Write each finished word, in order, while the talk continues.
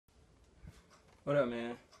What up,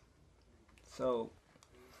 man? So,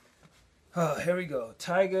 here we go.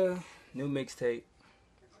 Tyga, new mixtape.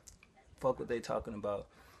 Fuck what they talking about.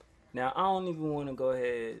 Now, I don't even want to go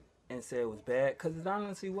ahead and say it was bad, because it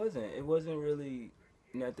honestly wasn't. It wasn't really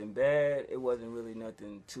nothing bad. It wasn't really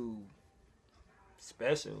nothing too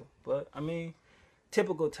special. But, I mean,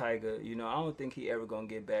 typical Tyga. I don't think he ever going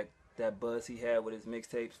to get back that buzz he had with his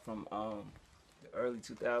mixtapes from the early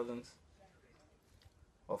 2000s.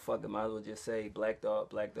 Or fuck it, might as well just say Black Dog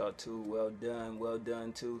 2, Well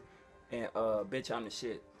Done 2, and Bitch I'm the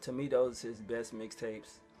Shit. To me, those his best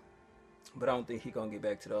mixtapes, but I don't think he gonna get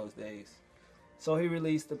back to those days. So he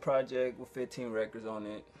released the project with 15 records on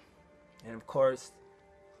it, and of course,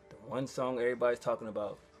 the one song everybody's talking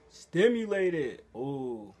about, Stimulated.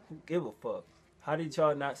 Ooh, who give a fuck? How did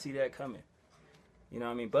y'all not see that coming? You know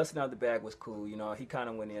what I mean? Busting Out the Bag was cool. He kind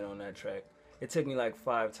of went in on that track. It took me like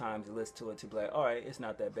 5 times to listen to it to be like, all right, it's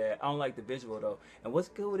not that bad. I don't like the visual though. And what's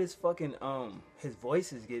good with his fucking his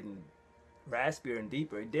voice is getting raspier and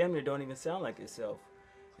deeper. It damn near don't even sound like itself.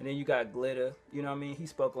 And then you got Glitter. You know what I mean? He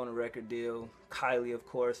spoke on a record deal. Kylie, of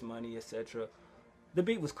course, Money, etc. The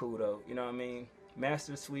beat was cool though. You know what I mean?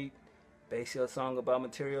 Master Sweet, basically a song about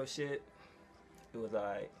material shit. It was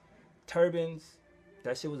alright. Turbans,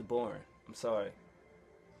 that shit was boring. I'm sorry.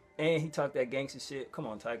 And he talked that gangster shit. Come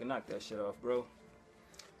on, Tyga, knock that shit off, bro.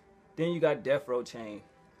 Then you got Death Row Chain.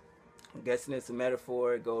 I'm guessing it's a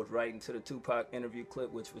metaphor. It goes right into the Tupac interview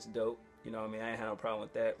clip, which was dope. You know what I mean? I ain't had no problem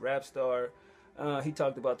with that. Rap Star, he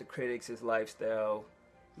talked about the critics, his lifestyle.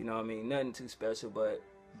 You know what I mean? Nothing too special, but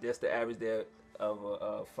just the average day of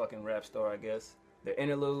a fucking rap star, I guess. The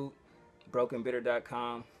interlude,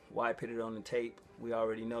 brokenbitter.com. Why put it on the tape? We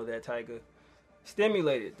already know that, Tyga.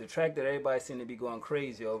 Stimulated, the track that everybody seemed to be going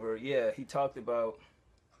crazy over. Yeah, he talked about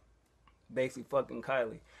basically fucking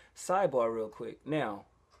Kylie. Sidebar real quick. Now,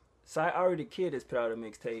 Already Kid has put out a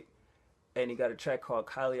mixtape and he got a track called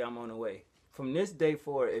Kylie I'm on the Way. From this day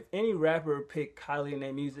forward, if any rapper picked Kylie in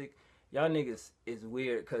their music, y'all niggas is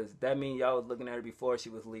weird because that means y'all was looking at her before she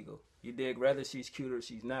was legal. You dig? Whether she's cute or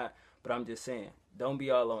she's not. But I'm just saying, don't be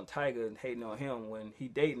all on Tyga and hating on him when he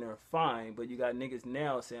dating her, fine. But you got niggas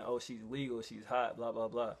now saying, oh, she's legal, she's hot, blah, blah,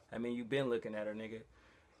 blah. I mean, you been looking at her, nigga.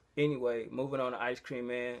 Anyway, moving on to Ice Cream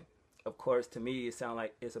Man. Of course, to me, it sounds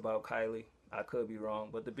like it's about Kylie. I could be wrong,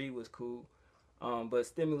 but the beat was cool. But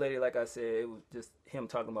Stimulated, like I said, it was just him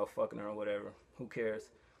talking about fucking her or whatever. Who cares?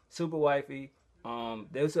 Super Wifey.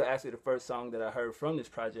 This was actually the first song that I heard from this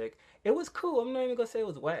project. It was cool. I'm not even gonna say it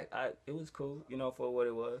was whack. It was cool, for what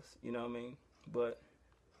it was. You know what I mean? But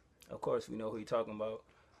of course, we know who he talking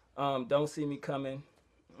about. Don't See Me Coming.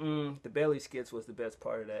 The belly skits was the best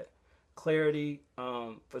part of that. Clarity.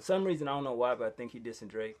 For some reason, I don't know why, but I think he dissing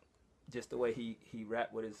Drake. Just the way he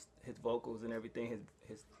rapped with his vocals and everything,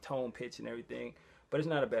 his tone, pitch, and everything. But it's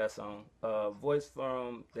not a bad song. Voice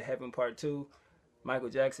from The Heaven Part 2. Michael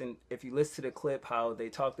Jackson, if you listen to the clip, how they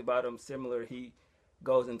talked about him, similar, he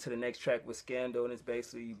goes into the next track with Scandal, and it's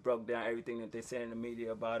basically broke down everything that they said in the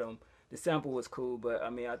media about him. The sample was cool, but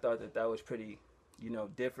I mean, I thought that was pretty,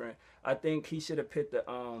 different. I think he should have picked the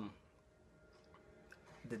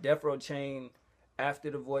Death Row Chain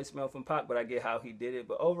after the voicemail from Pac, but I get how he did it.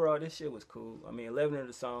 But overall, this shit was cool. I mean, 11 of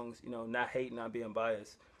the songs, not hating, not being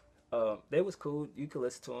biased, they was cool. You could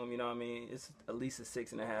listen to them, you know what I mean? It's at least a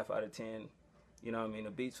 6.5 out of 10. You know what I mean? The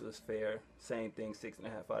beats was fair. Same thing,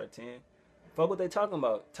 6.5 out of 10. Fuck what they talking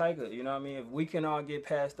about. Tyga, you know what I mean? If we can all get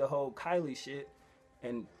past the whole Kylie shit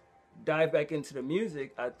and dive back into the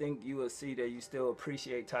music, I think you will see that you still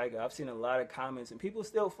appreciate Tyga. I've seen a lot of comments and people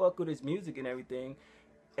still fuck with his music and everything.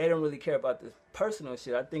 They don't really care about the personal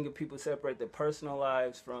shit. I think if people separate the personal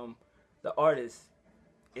lives from the artist,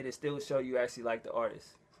 it'll still show you actually like the artist.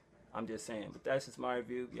 I'm just saying. But that's just my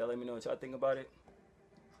review. Y'all let me know what y'all think about it.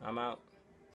 I'm out.